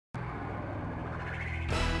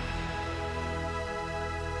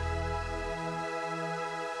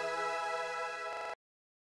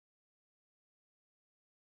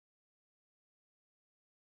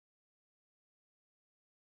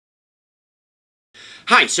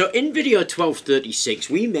Hi, so in video 1236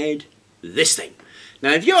 we made this thing.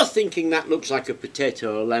 Now if you're thinking that looks like a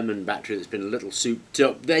potato or lemon battery that's been a little souped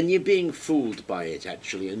up, then you're being fooled by it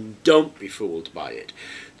actually, and don't be fooled by it.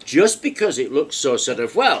 Just because it looks so sort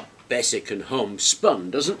of, well, basic and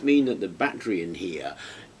homespun doesn't mean that the battery in here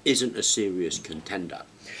isn't a serious contender.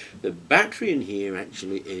 The battery in here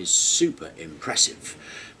actually is super impressive.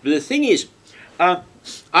 But the thing is,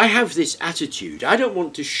 I have this attitude. I don't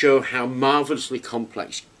want to show how marvellously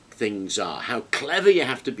complex things are, how clever you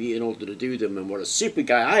have to be in order to do them, and what a super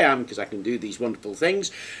guy I am because I can do these wonderful things.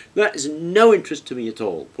 That is no interest to me at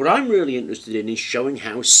all. What I'm really interested in is showing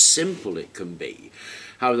how simple it can be.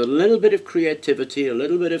 How with a little bit of creativity, a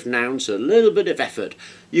little bit of nous, a little bit of effort,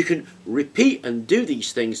 you can repeat and do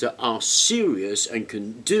these things that are serious and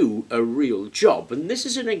can do a real job. And this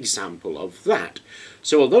is an example of that.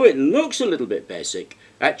 So although it looks a little bit basic,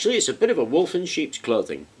 actually it's a bit of a wolf in sheep's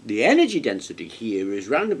clothing. The energy density here is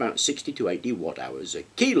around about 60 to 80 watt hours a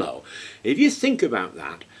kilo. If you think about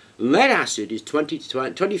that, lead acid is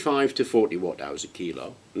 25 to 40 watt hours a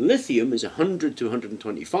kilo. Lithium is 100 to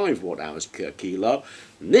 125 watt hours per kilo.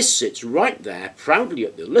 And this sits right there, proudly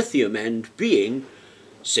at the lithium end, being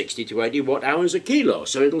 60 to 80 watt hours a kilo.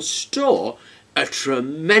 So it'll store a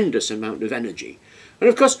tremendous amount of energy. And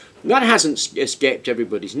of course, that hasn't escaped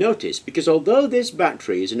everybody's notice, because although this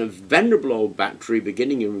battery is a venerable old battery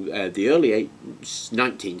beginning in the early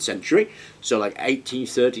 19th century, so like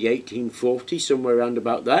 1830, 1840, somewhere around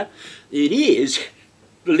about there, it is,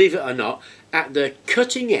 believe it or not, at the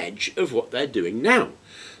cutting edge of what they're doing now.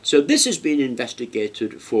 So this has been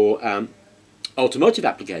investigated for automotive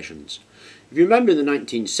applications. If you remember in the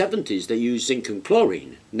 1970s, they used zinc and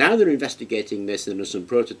chlorine. Now they're investigating this, and there's some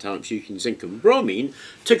prototypes using zinc and bromine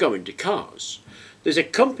to go into cars. There's a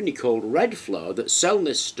company called Redflow that sell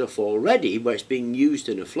this stuff already, where it's being used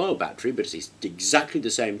in a flow battery, but it's exactly the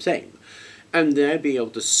same thing. And they'll be able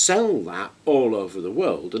to sell that all over the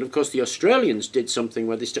world. And of course the Australians did something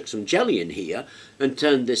where they stuck some jelly in here and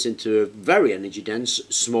turned this into a very energy dense,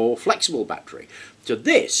 small, flexible battery. So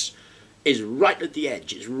this is right at the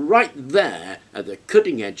edge. It's right there at the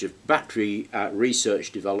cutting edge of battery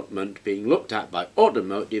research development being looked at by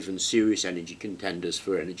automotive and serious energy contenders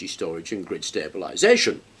for energy storage and grid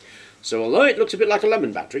stabilisation. So although it looks a bit like a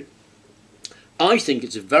lemon battery, I think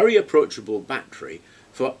it's a very approachable battery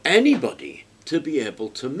for anybody to be able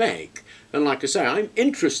to make. And like I say, I'm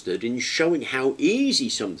interested in showing how easy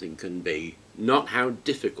something can be, not how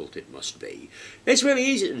difficult it must be. It's really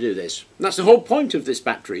easy to do this. That's the whole point of this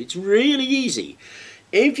battery. It's really easy.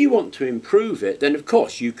 If you want to improve it, then of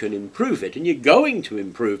course you can improve it, and you're going to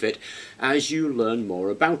improve it as you learn more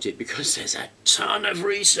about it, because there's a ton of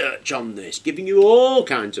research on this, giving you all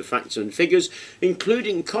kinds of facts and figures,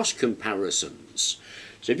 including cost comparisons.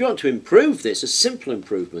 So if you want to improve this, a simple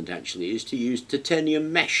improvement actually is to use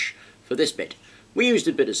titanium mesh for this bit. We used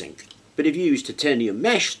a bit of zinc. But if you use titanium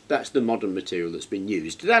mesh, that's the modern material that's been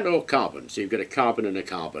used. That or carbon, so you've got a carbon and a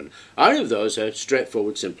carbon. Either of those are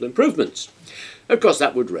straightforward, simple improvements. Of course,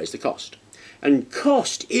 that would raise the cost. And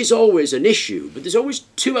cost is always an issue, but there's always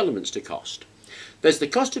two elements to cost. There's the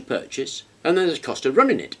cost of purchase, and then there's the cost of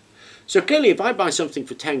running it. So clearly, if I buy something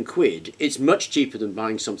for 10 quid, it's much cheaper than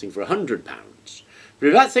buying something for £100. But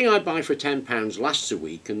if that thing I buy for £10 lasts a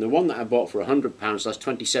week, and the one that I bought for £100 lasts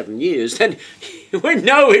 27 years, then we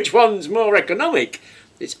know which one's more economic.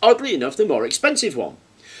 It's oddly enough the more expensive one.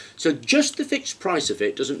 So just the fixed price of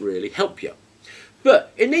it doesn't really help you.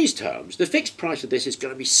 But in these terms, the fixed price of this is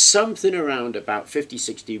going to be something around about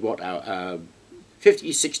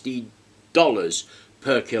 $50–60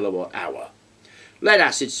 per kilowatt hour. Lead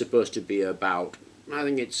acid's supposed to be about, I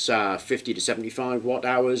think it's 50 to 75 watt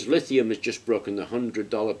hours. Lithium has just broken the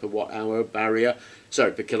 $100 per watt hour barrier,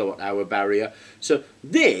 sorry, per kilowatt hour barrier. So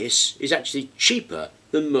this is actually cheaper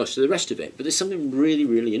than most of the rest of it. But there's something really,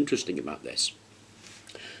 really interesting about this.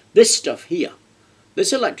 This stuff here,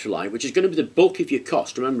 this electrolyte, which is going to be the bulk of your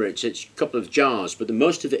cost. Remember, it's a couple of jars, but the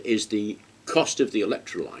most of it is the cost of the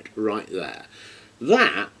electrolyte right there.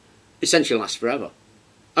 That essentially lasts forever.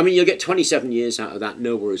 I mean, you'll get 27 years out of that,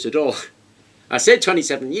 no worries at all. I said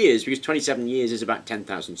 27 years because 27 years is about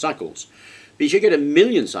 10,000 cycles. But you should get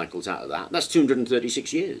 1,000,000 cycles out of that. That's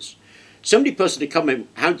 236 years. Somebody posted a comment,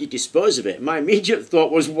 how do you dispose of it? My immediate thought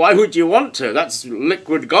was, why would you want to? That's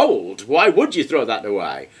liquid gold. Why would you throw that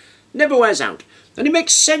away? Never wears out. And it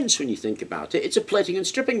makes sense when you think about it. It's a plating and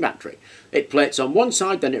stripping battery. It plates on one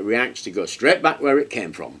side, then it reacts to go straight back where it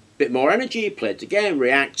came from. Bit more energy, plate again,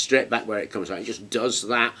 react, straight back where it comes from. It just does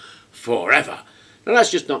that forever. Now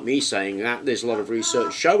that's just not me saying that, there's a lot of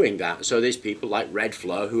research showing that, so there's people like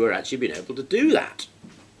Redflow who are actually being able to do that.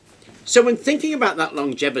 So when thinking about that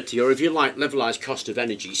longevity, or if you like, levelized cost of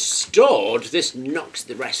energy stored, this knocks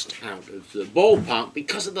the rest out of the ballpark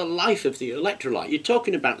because of the life of the electrolyte. You're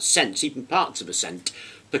talking about cents, even parts of a cent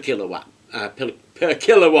per kilowatt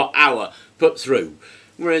hour put through,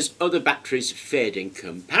 whereas other batteries fade in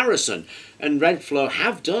comparison. And Redflow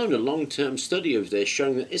have done a long-term study of this,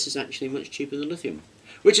 showing that this is actually much cheaper than lithium,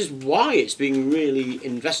 which is why it's being really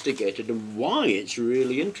investigated and why it's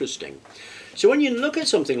really interesting. So when you look at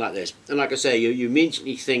something like this, and like I say, you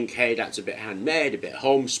immediately think, hey, that's a bit handmade, a bit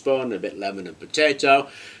homespun, a bit lemon and potato,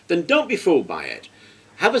 then don't be fooled by it.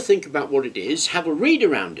 Have a think about what it is, have a read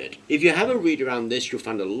around it. If you have a read around this, you'll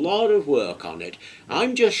find a lot of work on it.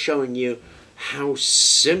 I'm just showing you how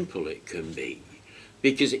simple it can be,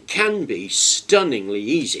 because it can be stunningly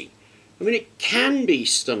easy. I mean, it can be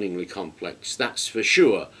stunningly complex, that's for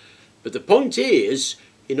sure. But the point is,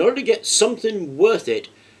 in order to get something worth it,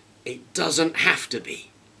 it doesn't have to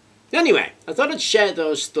be. Anyway, I thought I'd share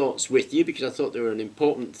those thoughts with you because I thought they were an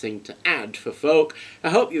important thing to add for folk.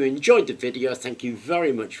 I hope you enjoyed the video. Thank you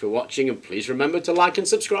very much for watching, and please remember to like and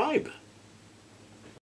subscribe.